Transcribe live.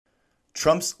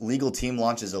Trump's legal team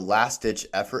launches a last-ditch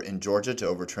effort in Georgia to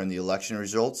overturn the election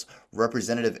results.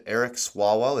 Representative Eric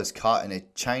Swalwell is caught in a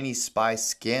Chinese spy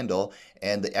scandal,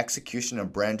 and the execution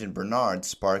of Brandon Bernard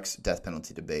sparks death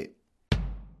penalty debate.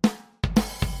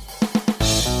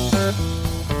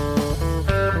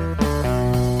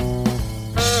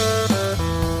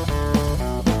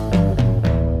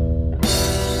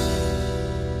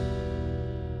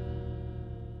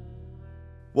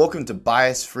 Welcome to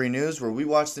Bias Free News, where we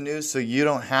watch the news so you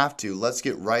don't have to. Let's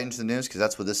get right into the news because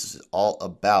that's what this is all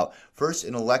about. First,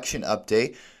 an election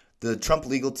update. The Trump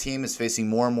legal team is facing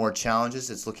more and more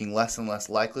challenges. It's looking less and less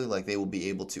likely like they will be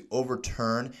able to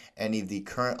overturn any of the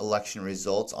current election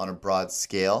results on a broad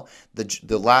scale.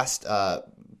 The last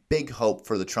big hope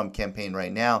for the Trump campaign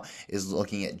right now is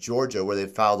looking at Georgia, where they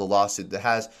filed a lawsuit that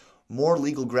has more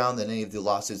legal ground than any of the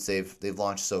lawsuits they've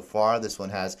launched so far. This one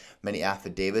has many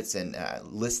affidavits and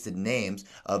listed names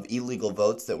of illegal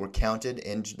votes that were counted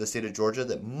in the state of Georgia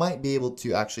that might be able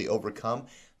to actually overcome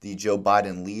the Joe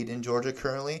Biden lead in Georgia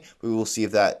currently. We will see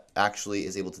if that actually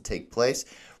is able to take place.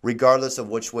 Regardless of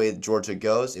which way Georgia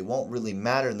goes, it won't really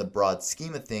matter in the broad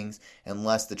scheme of things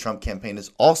unless the Trump campaign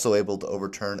is also able to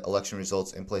overturn election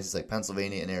results in places like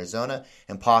Pennsylvania and Arizona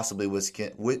and possibly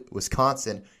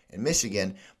Wisconsin and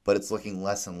Michigan, but it's looking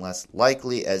less and less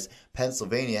likely as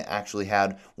Pennsylvania actually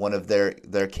had one of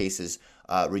their cases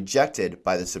rejected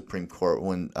by the Supreme Court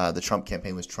when the Trump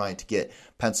campaign was trying to get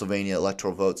Pennsylvania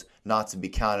electoral votes not to be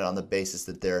counted on the basis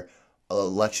that their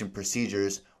election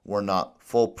procedures were not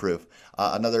foolproof.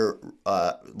 Another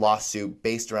lawsuit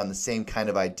based around the same kind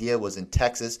of idea was in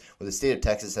Texas, where the state of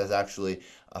Texas has actually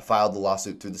filed the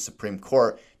lawsuit through the Supreme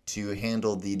Court to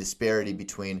handle the disparity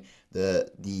between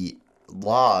the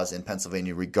laws in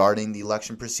Pennsylvania regarding the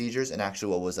election procedures and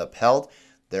actually what was upheld.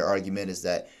 Their argument is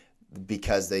that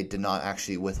because they did not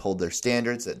actually withhold their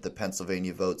standards, that the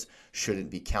Pennsylvania votes shouldn't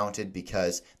be counted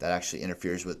because that actually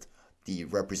interferes with the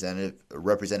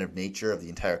representative nature of the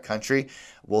entire country.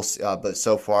 But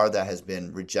so far that has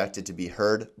been rejected to be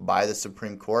heard by the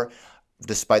Supreme Court,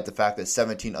 despite the fact that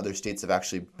 17 other states have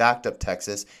actually backed up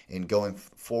Texas in going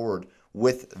forward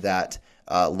with that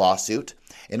lawsuit.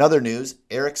 In other news,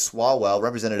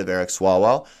 Representative Eric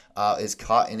Swalwell, is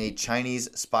caught in a Chinese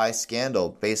spy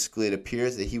scandal. Basically, it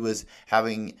appears that he was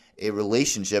having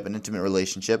an intimate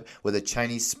relationship with a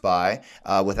Chinese spy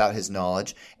without his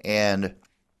knowledge, and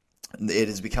it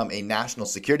has become a national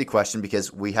security question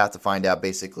because we have to find out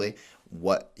basically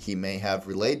what he may have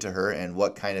relayed to her and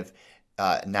what kind of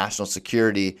national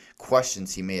security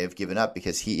questions he may have given up,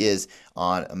 because he is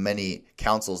on many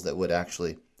councils that would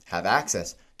actually have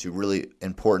access to really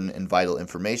important and vital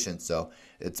information. So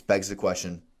it begs the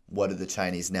question, what do the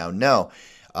Chinese now know?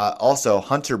 Also,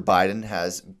 Hunter Biden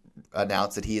has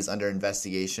announced that he is under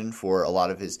investigation for a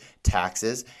lot of his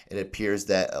taxes. It appears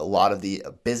that a lot of the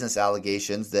business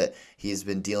allegations that he's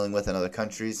been dealing with in other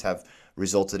countries have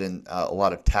resulted in a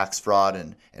lot of tax fraud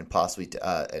and possibly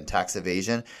and tax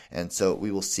evasion. And so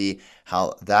we will see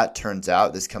how that turns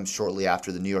out. This comes shortly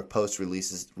after the New York Post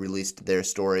released their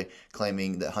story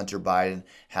claiming that Hunter Biden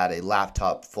had a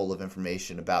laptop full of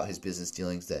information about his business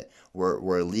dealings that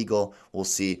were illegal. We'll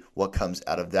see what comes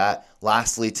out of that.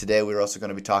 Lastly, today we're also going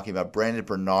to be talking about Brandon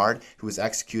Bernard, who was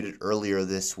executed earlier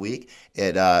this week.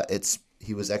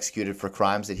 He was executed for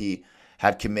crimes that he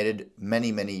had committed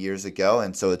many, many years ago,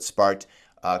 and so it sparked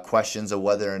questions of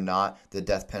whether or not the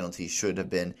death penalty should have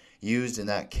been used in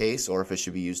that case or if it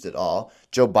should be used at all.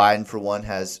 Joe Biden, for one,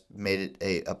 has made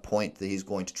it a point that he's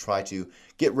going to try to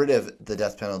get rid of the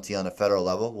death penalty on a federal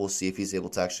level. We'll see if he's able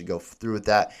to actually go through with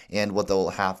that and what they'll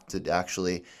have to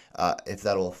actually, if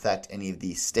that will affect any of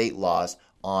the state laws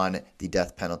on the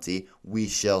death penalty. We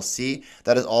shall see.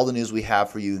 That is all the news we have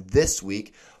for you this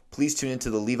week. Please tune into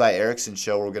the Levi Erickson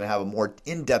Show, where we're going to have a more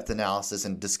in-depth analysis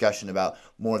and discussion about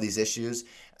more of these issues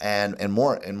and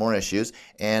more issues.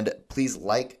 And please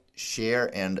like,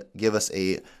 share, and give us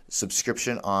a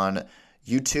subscription on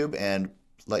YouTube and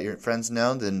let your friends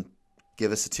know. Then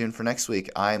give us a tune for next week.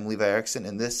 I'm Levi Erickson,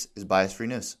 and this is Bias Free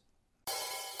News.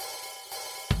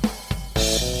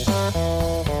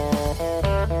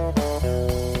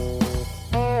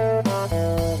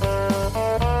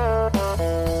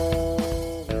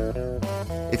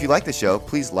 If you like the show,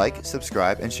 please like,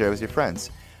 subscribe, and share with your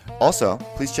friends. Also,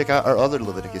 please check out our other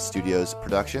Leviticus Studios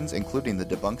productions, including the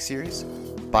Debunk series,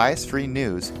 Bias Free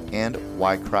News, and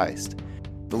Why Christ.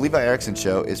 The Levi Erickson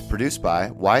Show is produced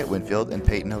by Wyatt Winfield and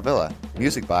Peyton Hovilla.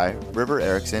 Music by River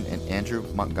Erickson and Andrew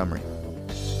Montgomery.